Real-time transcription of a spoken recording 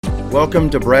Welcome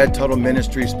to Brad Tuttle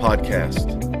Ministries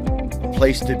podcast, a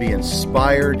place to be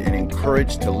inspired and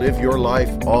encouraged to live your life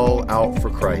all out for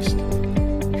Christ.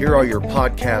 Here are your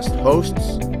podcast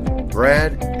hosts,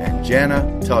 Brad and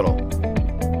Jana Tuttle.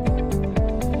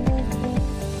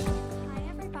 Hi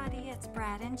everybody, it's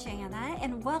Brad and Jana,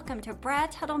 and welcome to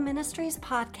Brad Tuttle Ministries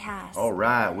podcast. All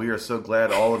right, we are so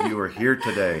glad all of you are here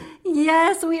today.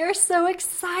 Yes, we are so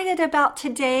excited about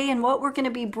today and what we're going to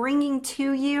be bringing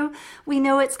to you. We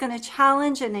know it's going to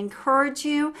challenge and encourage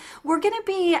you. We're going to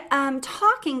be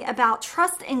talking about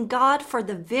trust in God for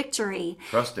the victory.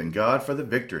 Trust in God for the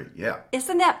victory, yeah.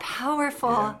 Isn't that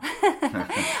powerful? Yeah.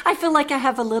 I feel like I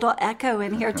have a little echo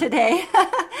in here today.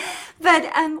 But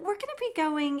we're going to be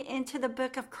going into the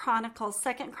book of Chronicles,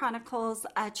 2 Chronicles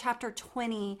chapter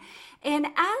 20. And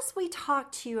as we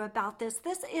talk to you about this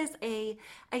is a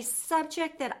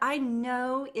subject that I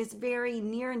know is very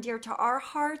near and dear to our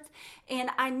hearts. And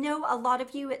I know a lot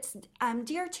of you, it's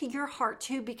dear to your heart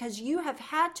too, because you have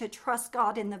had to trust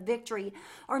God in the victory.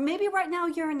 Or maybe right now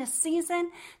you're in a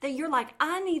season that you're like,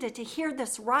 I needed to hear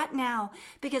this right now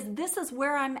because this is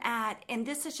where I'm at. And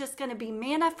this is just going to be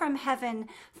manna from heaven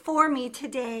for me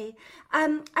today.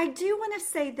 I do want to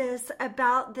say this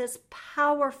about this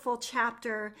powerful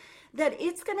chapter, that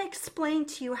it's going to explain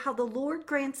to you how the Lord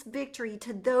grants victory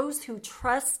to those who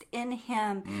trust in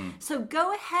Him. So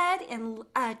go ahead and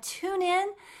tune in,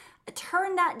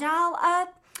 turn that dial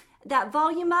up, that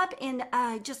volume up, and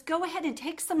just go ahead and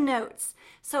take some notes.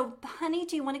 So, honey,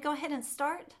 do you want to go ahead and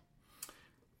start?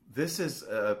 This is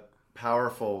a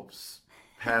powerful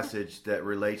passage that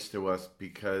relates to us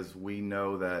because we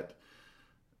know that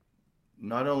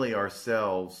not only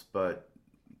ourselves, but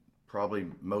probably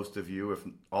most of you, if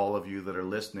all of you that are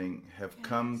listening, have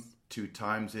come to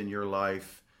times in your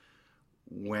life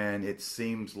when it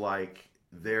seems like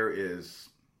there is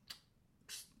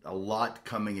a lot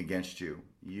coming against you.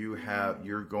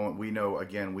 We know,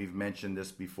 again, we've mentioned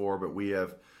this before, but we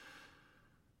have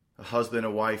a husband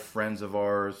and wife, friends of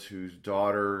ours, whose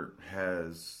daughter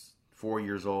has 4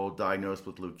 years old, diagnosed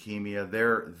with leukemia.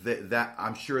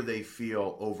 I'm sure they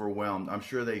feel overwhelmed. I'm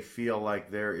sure they feel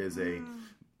like there is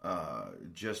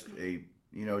just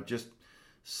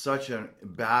such a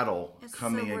battle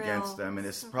coming so against them, and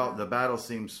the battle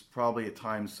seems probably at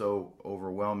times so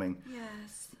overwhelming.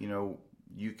 Yes.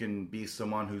 You can be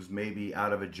someone who's maybe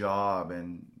out of a job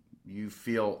and you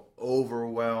feel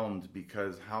overwhelmed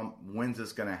because when's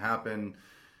this going to happen?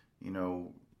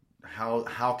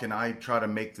 How can I try to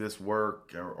make this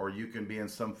work? Or you can be in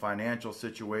some financial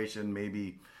situation,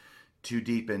 maybe too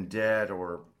deep in debt,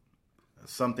 or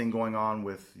something going on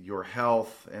with your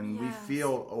health, and we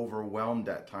feel overwhelmed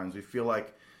at times. We feel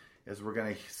like, as we're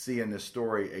going to see in this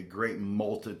story, a great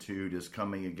multitude is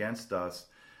coming against us.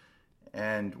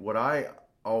 And what I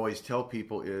always tell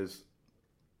people is,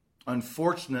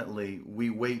 unfortunately, we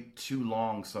wait too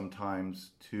long sometimes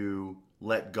to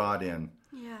let God in.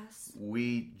 Yes.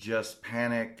 We just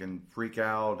panic and freak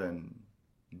out and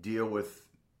deal with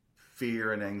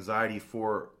fear and anxiety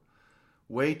for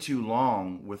way too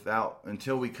long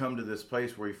until we come to this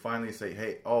place where we finally say,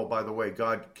 hey, oh, by the way,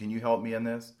 God, can you help me in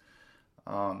this?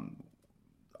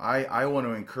 I want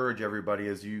to encourage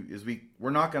everybody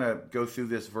we're not going to go through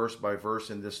this verse by verse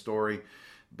in this story,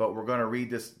 but we're going to read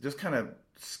this, just kind of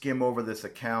skim over this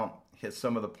account, hit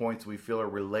some of the points we feel are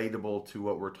relatable to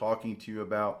what we're talking to you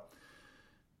about.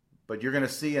 But you're going to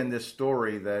see in this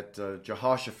story that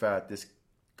Jehoshaphat, this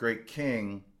great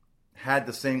king, had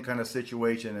the same kind of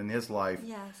situation in his life,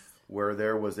 where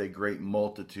there was a great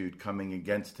multitude coming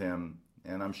against him.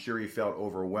 And I'm sure he felt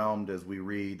overwhelmed as we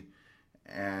read.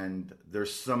 And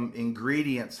there's some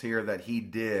ingredients here that he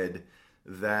did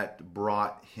that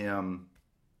brought him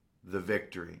the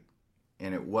victory.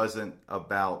 And it wasn't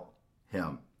about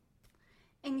him.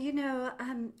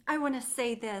 And I want to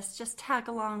say this, just tag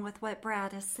along with what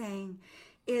Brad is saying,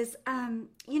 is,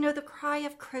 the cry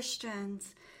of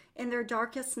Christians in their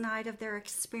darkest night of their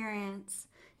experience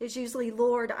is usually,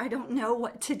 Lord, I don't know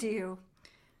what to do.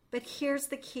 But here's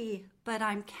the key, but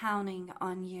I'm counting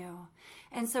on you.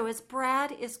 And so as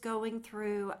Brad is going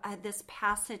through this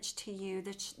passage to you,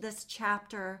 this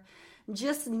chapter,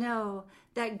 just know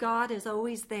that God is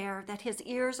always there, that His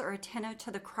ears are attentive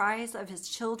to the cries of His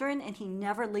children, and He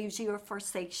never leaves you or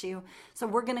forsakes you. So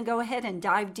we're going to go ahead and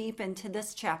dive deep into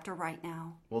this chapter right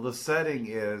now. Well, the setting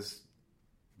is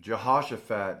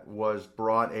Jehoshaphat was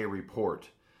brought a report.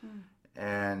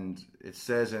 And it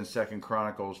says in 2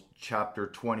 Chronicles chapter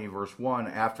 20, verse 1,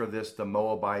 after this, the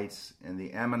Moabites and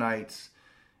the Ammonites,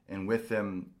 and with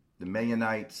them the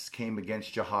Meunites, came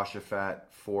against Jehoshaphat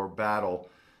for battle.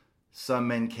 some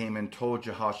men came and told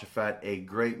Jehoshaphat, a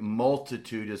great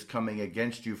multitude is coming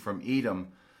against you from Edom,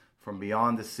 from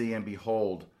beyond the sea, and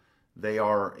behold, they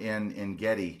are in En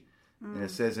Gedi. And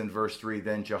it says in verse 3,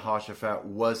 then Jehoshaphat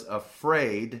was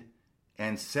afraid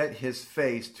and set his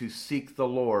face to seek the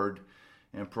Lord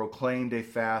and proclaimed a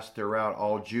fast throughout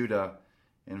all Judah.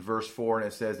 In verse 4, and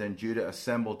it says, and Judah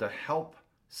assembled to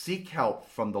seek help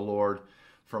from the Lord.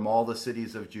 From all the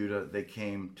cities of Judah, they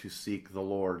came to seek the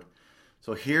Lord.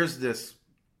 So here's this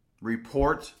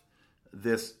report,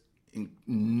 this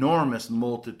enormous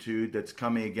multitude that's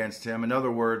coming against him. In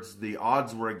other words, the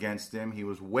odds were against him. He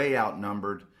was way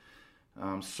outnumbered,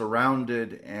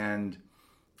 surrounded, and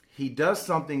he does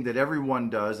something that everyone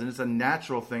does, and it's a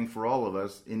natural thing for all of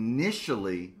us.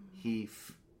 Initially,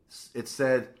 it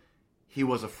said he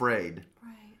was afraid.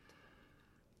 Right.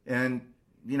 And,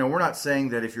 we're not saying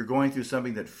that if you're going through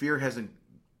something that fear hasn't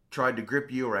tried to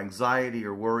grip you, or anxiety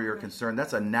or worry or concern,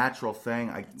 that's a natural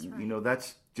thing.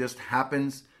 That's just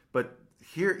happens. But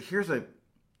here's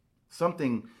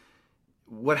something.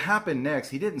 What happened next?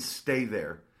 He didn't stay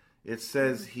there. It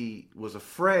says he was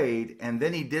afraid, and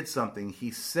then he did something.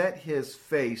 He set his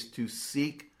face to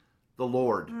seek the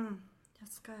Lord.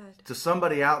 That's good. To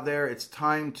somebody out there, it's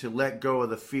time to let go of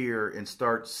the fear and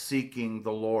start seeking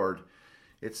the Lord.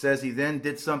 It says he then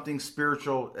did something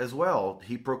spiritual as well.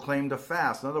 He proclaimed a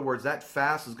fast. In other words, that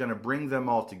fast is going to bring them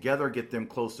all together, get them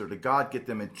closer to God, get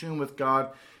them in tune with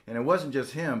God. And it wasn't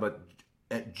just him, but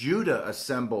Judah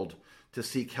assembled to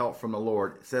seek help from the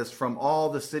Lord. It says from all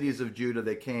the cities of Judah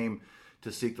they came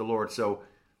to seek the Lord. So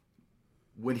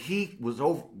when he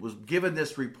was given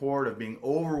this report of being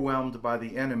overwhelmed by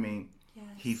the enemy,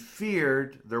 he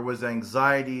feared. There was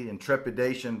anxiety and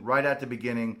trepidation right at the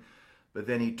beginning. But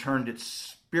then he turned it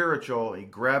spiritual. He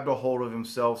grabbed a hold of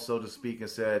himself, so to speak, and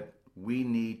said, we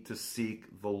need to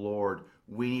seek the Lord.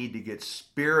 We need to get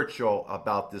spiritual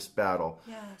about this battle.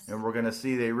 Yes. And we're going to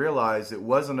see they realized it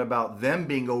wasn't about them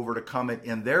being overcome it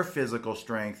in their physical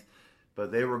strength, but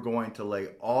they were going to lay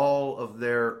all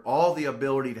the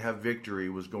ability to have victory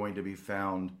was going to be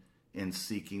found in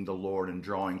seeking the Lord and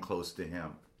drawing close to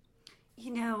him.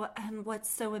 And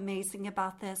what's so amazing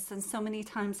about this, and so many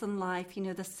times in life,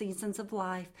 the seasons of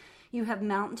life, you have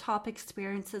mountaintop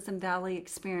experiences and valley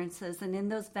experiences. And in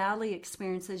those valley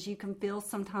experiences, you can feel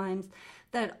sometimes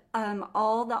that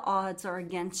all the odds are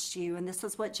against you. And this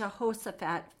is what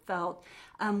Jehoshaphat felt.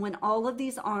 When all of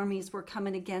these armies were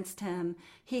coming against him,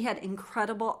 he had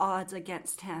incredible odds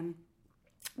against him.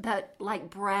 But like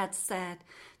Brad said,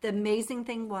 the amazing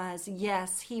thing was,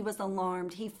 yes, he was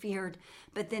alarmed, he feared,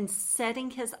 but then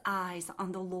setting his eyes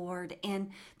on the Lord.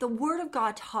 And the Word of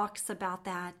God talks about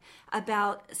that,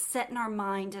 about setting our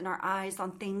mind and our eyes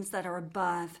on things that are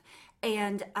above.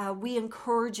 And we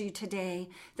encourage you today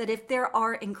that if there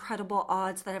are incredible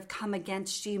odds that have come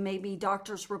against you, maybe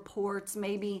doctor's reports,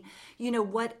 maybe,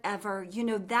 whatever,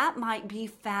 that might be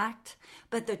fact,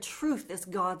 but the truth is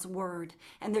God's word,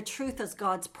 and the truth is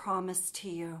God's promise to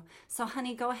you. So,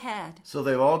 honey, go ahead. So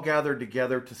they've all gathered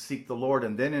together to seek the Lord,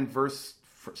 and then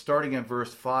starting in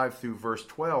verse 5 through verse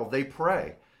 12, they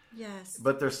pray. Yes.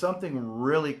 But there's something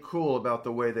really cool about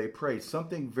the way they pray,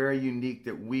 something very unique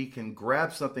that we can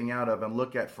grab something out of and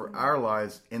look at for our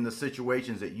lives in the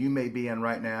situations that you may be in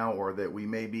right now, or that we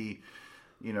may be,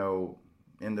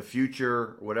 in the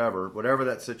future, whatever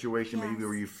that situation may be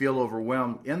where you feel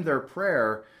overwhelmed. In their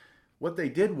prayer, what they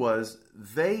did was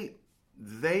they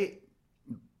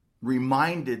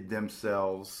reminded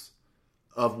themselves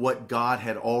of what God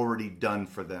had already done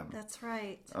for them. That's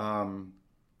right.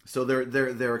 So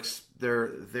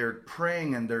they're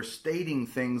praying and they're stating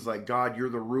things like, God, you're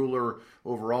the ruler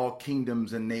over all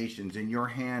kingdoms and nations. In your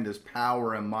hand is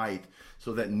power and might,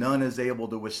 so that none is able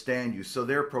to withstand you. So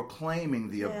they're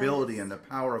proclaiming the ability and the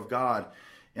power of God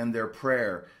in their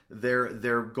prayer.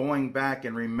 They're going back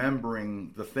and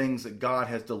remembering the things that God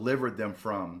has delivered them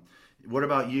from. What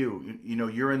about you?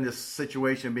 You're in this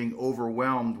situation being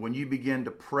overwhelmed. When you begin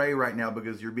to pray right now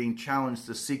because you're being challenged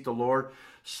to seek the Lord,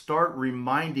 start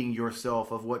reminding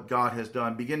yourself of what God has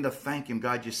done. Begin to thank Him.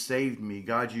 God, you saved me.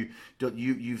 God,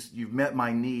 you've met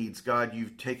my needs. God,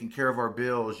 you've taken care of our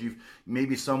bills.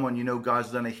 Maybe someone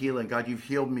God's done a healing. God, you've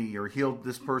healed me or healed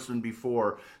this person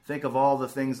before. Think of all the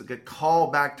things that could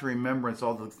call back to remembrance,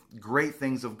 all the great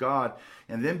things of God,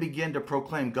 and then begin to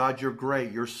proclaim, God, you're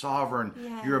great. You're sovereign.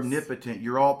 Yes. You're omnipotent.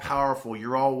 You're all powerful.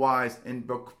 You're all wise. And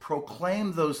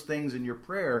proclaim those things in your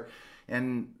prayer.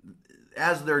 And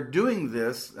as they're doing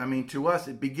this, to us,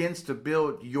 it begins to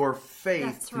build your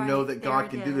faith know that God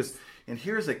can do this. And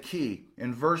here's a key.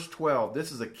 In verse 12,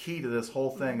 this is a key to this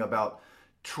whole thing about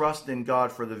trust in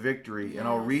God for the victory. And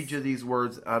I'll read you these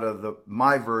words out of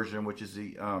my version, which is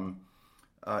the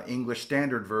English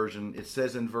Standard Version. It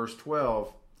says in verse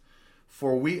 12,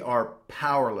 "For we are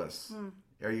powerless."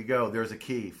 There you go. There's a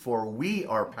key. For we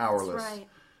are powerless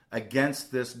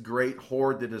against this great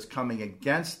horde that is coming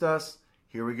against us.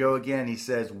 Here we go again. He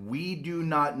says, "We do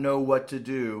not know what to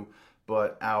do,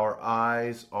 but our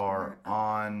eyes are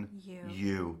on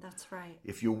you." That's right.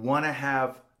 If you want to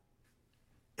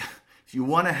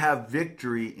have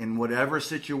victory in whatever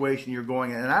situation you're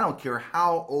going in, and I don't care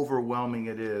how overwhelming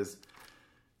it is,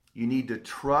 you need to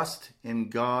trust in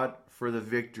God for the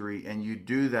victory. And you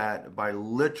do that by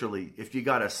literally, if you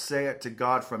got to say it to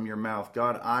God from your mouth,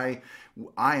 "God, I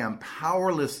am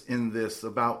powerless in this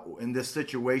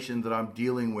situation that I'm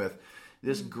dealing with.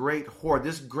 This great horde,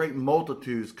 this great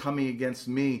multitude is coming against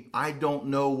me. I don't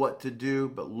know what to do,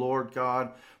 but Lord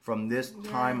God, from this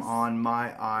time on,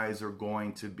 my eyes are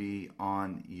going to be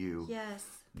on you." Yes.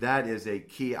 That is a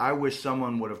key. I wish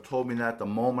someone would have told me that the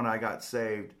moment I got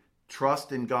saved.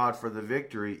 Trust in God for the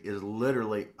victory is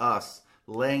literally us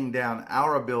laying down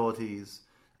our abilities,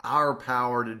 our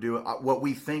power to do it, what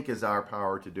we think is our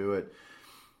power to do it,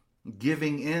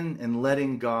 giving in and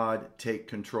letting God take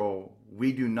control.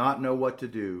 We do not know what to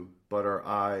do, but our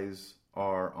eyes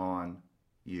are on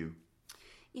you.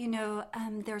 You know,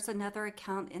 there's another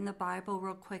account in the Bible,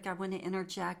 real quick, I want to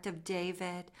interject, of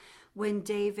David. When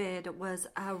David was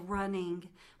running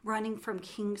from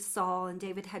King Saul, and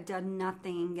David had done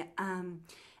nothing.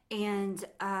 You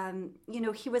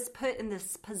know, he was put in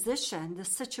this position,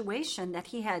 this situation that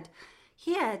he had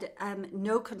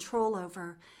no control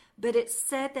over. But it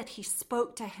said that he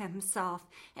spoke to himself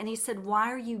and he said,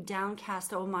 "Why are you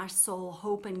downcast, O my soul?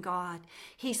 Hope in God."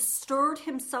 He stirred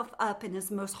himself up in his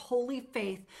most holy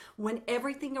faith when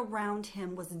everything around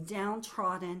him was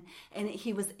downtrodden, and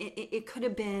it could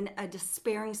have been a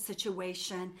despairing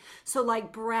situation. So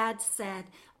like Brad said,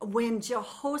 when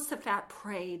Jehoshaphat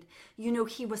prayed, you know,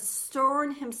 he was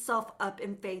stirring himself up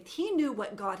in faith. He knew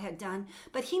what God had done,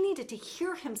 but he needed to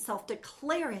hear himself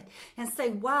declare it and say,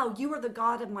 "Wow, you are the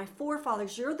God of my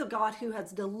forefathers. You're the God who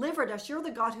has delivered us. You're the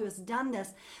God who has done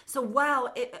this." So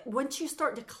wow, once you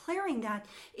start declaring that,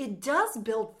 it does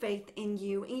build faith in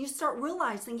you, and you start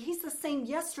realizing he's the same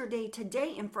yesterday,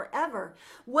 today, and forever.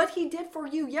 What he did for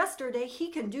you yesterday, he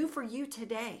can do for you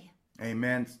today.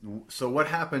 Amen. So what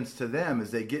happens to them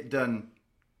is they get done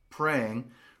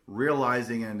praying,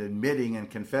 realizing and admitting and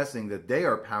confessing that they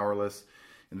are powerless.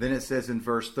 And then it says in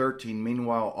verse 13,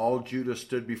 "Meanwhile, all Judah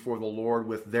stood before the Lord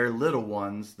with their little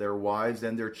ones, their wives,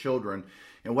 and their children."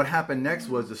 And what happened next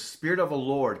was the Spirit of the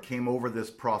Lord came over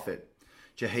this prophet,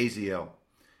 Jehaziel.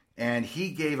 And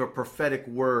he gave a prophetic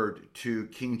word to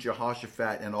King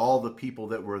Jehoshaphat and all the people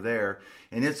that were there.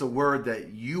 And it's a word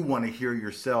that you want to hear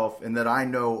yourself, and that I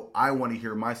know I want to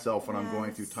hear myself when I'm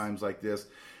going through times like this.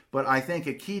 But I think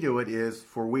a key to it is,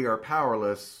 for we are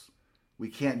powerless. We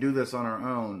can't do this on our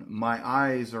own. My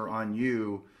eyes are on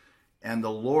you. And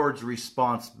the Lord's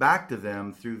response back to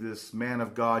them through this man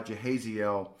of God,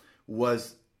 Jehaziel,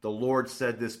 was the Lord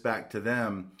said this back to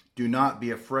them: "Do not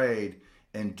be afraid,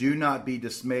 and do not be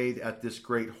dismayed at this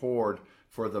great horde,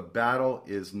 for the battle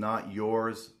is not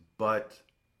yours, but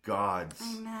God's."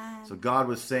 Amen. So God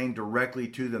was saying directly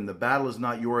to them, the battle is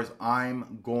not yours,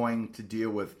 I'm going to deal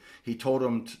with. He told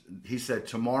them, he said,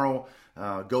 tomorrow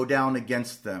go down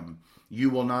against them. You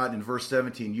will not, in verse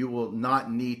 17, you will not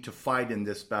need to fight in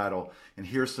this battle. And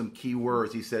here's some key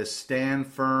words. He says, stand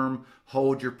firm,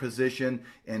 hold your position,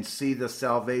 and see the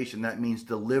salvation. That means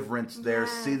deliverance there.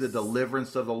 Yes. See the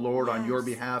deliverance of the Lord on your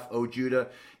behalf, O Judah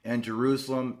and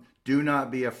Jerusalem. Do not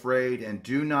be afraid and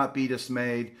do not be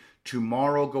dismayed.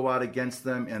 Tomorrow go out against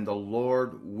them, and the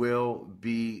Lord will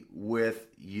be with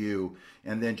you.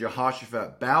 And then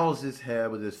Jehoshaphat bows his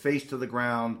head with his face to the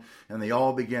ground, and they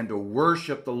all began to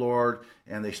worship the Lord,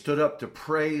 and they stood up to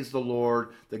praise the Lord,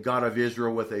 the God of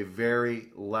Israel, with a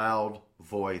very loud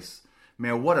voice.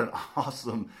 Man, what an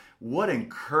awesome, what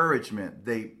encouragement.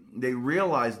 They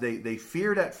realized they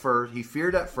feared at first. He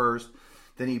feared at first.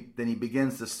 Then he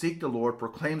begins to seek the Lord,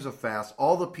 proclaims a fast.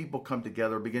 All the people come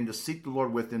together, begin to seek the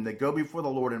Lord with him. They go before the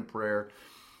Lord in prayer.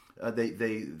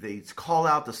 They call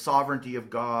out the sovereignty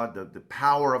of God, the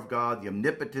power of God, the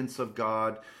omnipotence of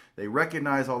God. They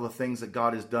recognize all the things that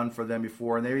God has done for them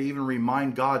before, and they even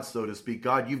remind God, so to speak,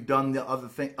 God, you've done the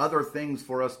other things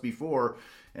for us before.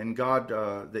 And God,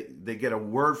 they get a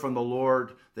word from the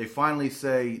Lord. They finally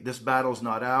say, this battle's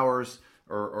not ours.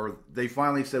 Or they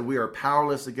finally said, we are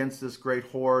powerless against this great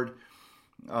horde.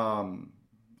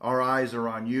 Our eyes are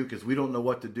on you because we don't know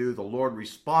what to do. The Lord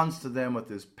responds to them with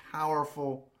this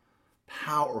powerful,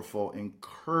 powerful,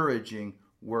 encouraging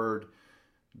word,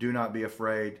 do not be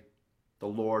afraid. The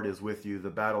Lord is with you. The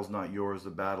battle's not yours. The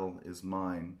battle is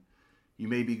mine. You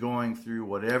may be going through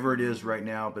whatever it is right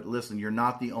now, but listen, you're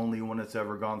not the only one that's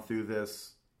ever gone through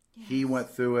this. Yes. He went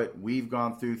through it. We've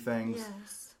gone through things.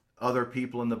 Yes. Other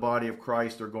people in the body of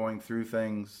Christ are going through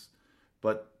things.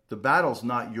 But the battle's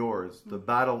not yours. The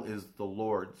battle is the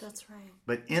Lord's. That's right.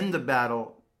 But in the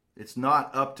battle, it's not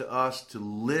up to us to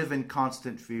live in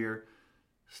constant fear.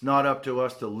 It's not up to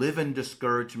us to live in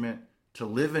discouragement, to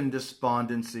live in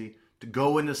despondency, to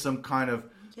go into some kind of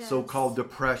so-called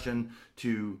depression,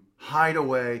 to hide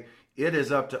away. It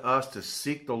is up to us to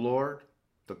seek the Lord,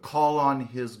 to call on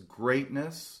His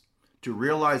greatness, to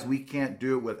realize we can't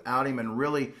do it without Him, and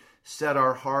really set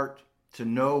our heart to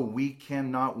know we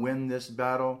cannot win this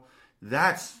battle.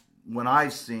 That's when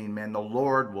I've seen, man, the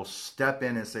Lord will step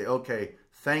in and say, okay,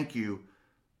 thank you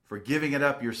for giving it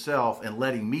up yourself and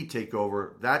letting me take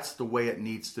over. That's the way it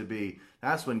needs to be.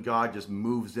 That's when God just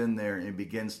moves in there and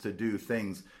begins to do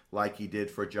things like He did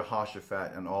for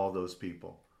Jehoshaphat and all those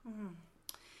people. Mm.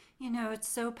 You know, it's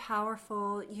so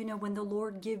powerful, you know, when the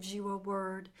Lord gives you a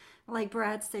word. Like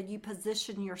Brad said, you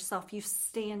position yourself, you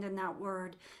stand in that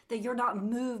word, that you're not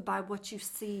moved by what you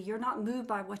see. You're not moved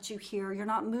by what you hear. You're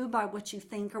not moved by what you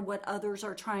think or what others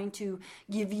are trying to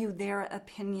give you their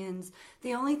opinions.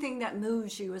 The only thing that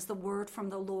moves you is the word from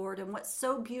the Lord. And what's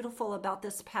so beautiful about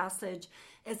this passage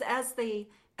is as they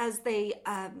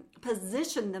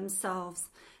position themselves,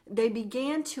 they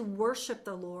began to worship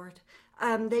the Lord.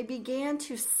 They began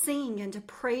to sing and to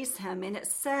praise Him. And it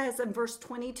says in verse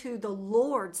 22, the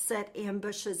Lord set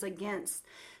ambushes against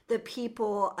the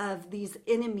people of these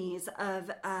enemies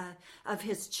of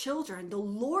His children. The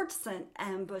Lord sent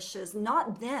ambushes,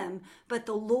 not them, but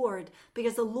the Lord,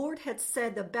 because the Lord had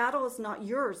said, the battle is not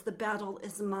yours, the battle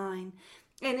is mine.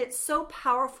 And it's so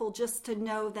powerful just to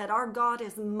know that our God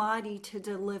is mighty to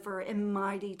deliver and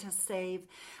mighty to save.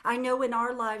 I know in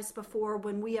our lives before,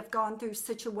 when we have gone through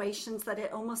situations that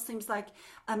it almost seems like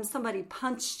somebody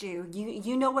punched you.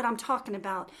 You know what I'm talking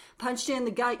about. Punched you in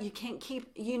the gut. You can't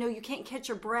catch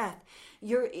your breath.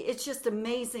 It's just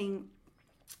amazing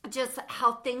just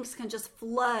how things can just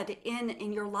flood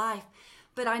in your life.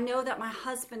 But I know that my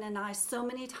husband and I, so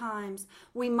many times,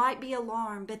 we might be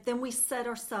alarmed, but then we set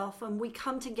ourselves and we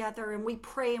come together and we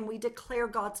pray and we declare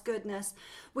God's goodness.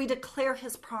 We declare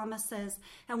His promises.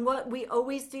 And what we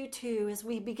always do too is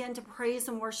we begin to praise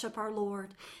and worship our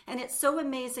Lord. And it's so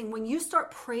amazing when you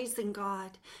start praising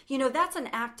God, you know, that's an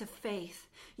act of faith.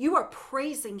 You are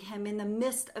praising Him in the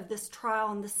midst of this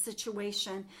trial and this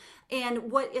situation.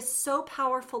 And what is so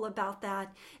powerful about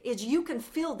that is you can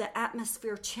feel the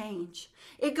atmosphere change.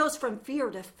 It goes from fear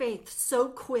to faith so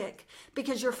quick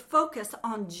because you're focused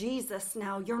on Jesus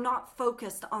now. You're not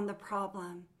focused on the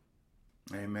problem.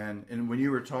 Amen. And when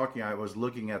you were talking, I was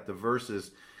looking at the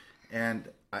verses and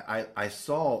I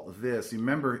saw this.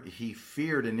 Remember, he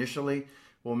feared initially.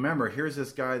 Well, remember, here's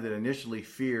this guy that initially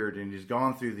feared, and he's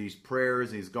gone through these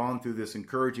prayers. He's gone through this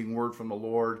encouraging word from the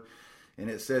Lord. And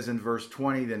it says in verse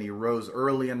 20, then he rose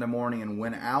early in the morning and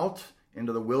went out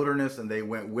into the wilderness, and they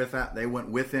went with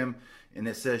him. And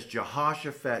it says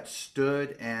Jehoshaphat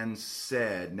stood and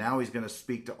said, now he's going to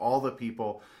speak to all the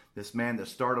people, this man that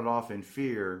started off in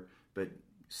fear, but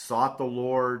sought the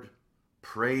Lord,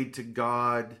 prayed to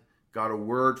God, got a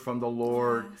word from the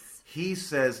Lord. Yes. He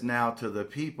says now to the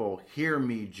people, hear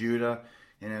me, Judah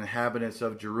and inhabitants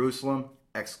of Jerusalem, !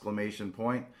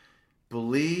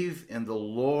 Believe in the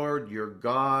Lord your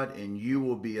God, and you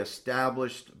will be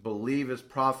established. Believe His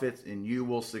prophets, and you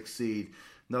will succeed.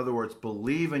 In other words,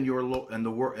 believe in the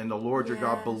Lord your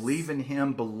God. Believe in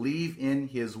Him. Believe in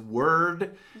His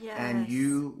word, and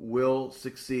you will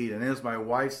succeed. And as my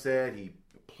wife said,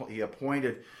 he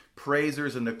appointed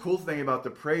praisers. And the cool thing about the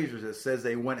praisers, it says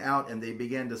they went out and they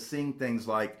began to sing things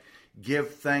like,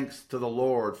 give thanks to the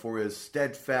Lord, for His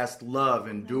steadfast love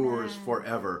endures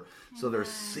forever. So they're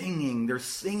singing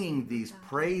these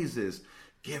praises.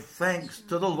 Give thanks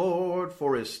to the Lord,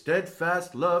 for His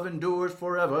steadfast love endures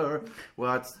forever.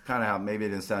 Well, that's kind of how, maybe it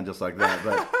didn't sound just like that,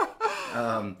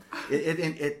 but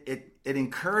it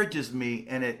encourages me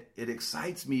and it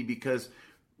excites me, because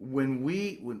when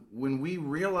we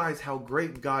realize how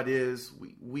great God is,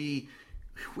 we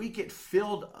get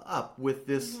filled up with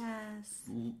this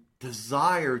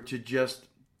desire to just,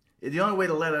 the only way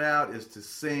to let it out is to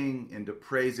sing and to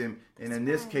praise Him. And in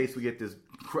this case, we get this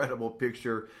incredible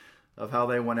picture of how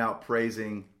they went out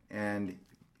praising, and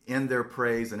in their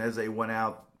praise, and as they went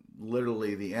out,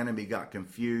 literally the enemy got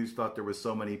confused, thought there was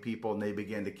so many people, and they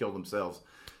began to kill themselves.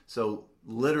 So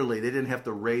literally, they didn't have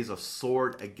to raise a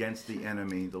sword against the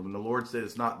enemy. When the Lord said,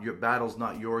 "It's not your battle's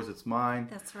not yours, it's mine."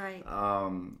 That's right.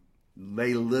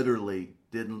 They literally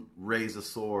didn't raise a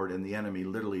sword, and the enemy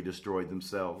literally destroyed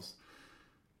themselves.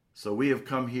 So we have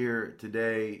come here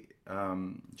today,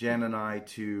 Jan and I,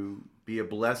 to be a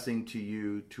blessing to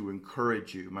you, to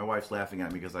encourage you. My wife's laughing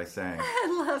at me because I sang.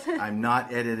 I love it. I'm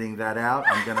not editing that out.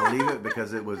 I'm going to leave it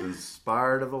because it was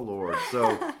inspired of the Lord.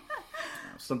 So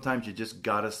sometimes you just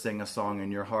got to sing a song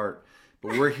in your heart.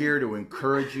 But we're here to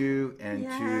encourage you and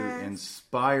to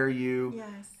inspire you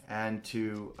and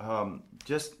to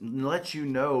just let you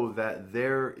know that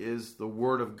there is the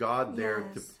Word of God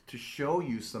there to show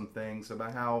you some things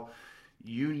about how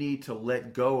you need to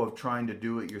let go of trying to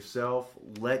do it yourself.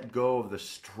 Let go of the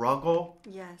struggle.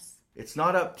 Yes. It's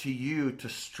not up to you to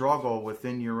struggle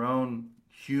within your own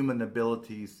human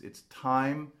abilities. It's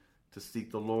time to seek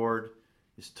the Lord.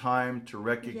 It's time to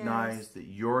recognize that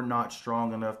you're not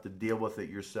strong enough to deal with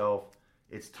it yourself.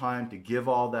 It's time to give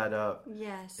all that up.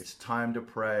 Yes. It's time to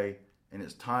pray. And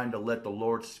it's time to let the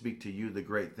Lord speak to you the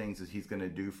great things that He's going to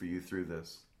do for you through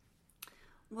this.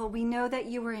 Well, we know that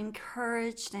you were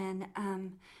encouraged, and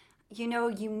you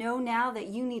know now that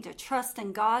you need to trust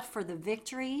in God for the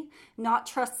victory, not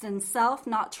trust in self,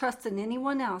 not trust in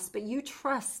anyone else, but you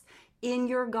trust in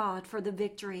your God for the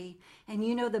victory. And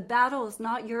you know the battle is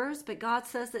not yours, but God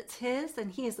says it's His,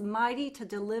 and He is mighty to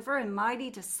deliver and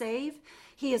mighty to save.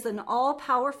 He is an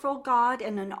all-powerful God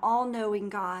and an all-knowing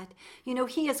God. You know,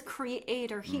 He is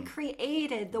creator. He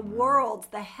created the worlds,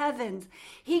 the heavens.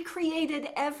 He created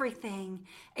everything.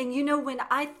 And you know, when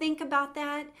I think about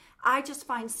that, I just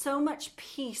find so much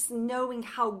peace knowing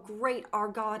how great our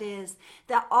God is,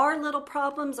 that our little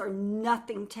problems are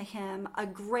nothing to Him, a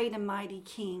great and mighty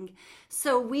King.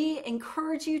 So we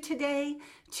encourage you today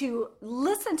to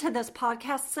listen to this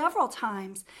podcast several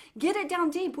times. Get it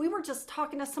down deep. We were just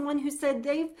talking to someone who said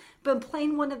they've been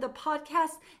playing one of the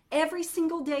podcasts every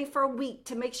single day for a week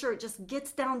to make sure it just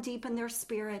gets down deep in their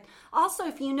spirit. Also,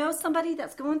 if you know somebody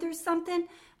that's going through something,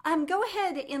 go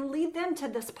ahead and lead them to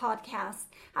this podcast.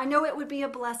 I know it would be a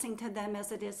blessing to them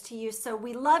as it is to you. So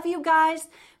we love you guys.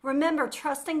 Remember,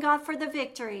 trust in God for the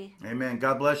victory. Amen.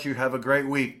 God bless you. Have a great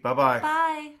week. Bye-bye.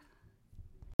 Bye.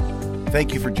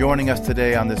 Thank you for joining us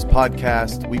today on this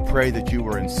podcast. We pray that you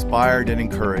were inspired and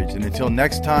encouraged. And until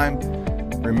next time,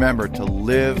 remember to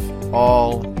live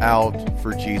all out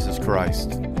for Jesus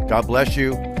Christ. God bless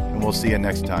you, and we'll see you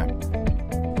next time.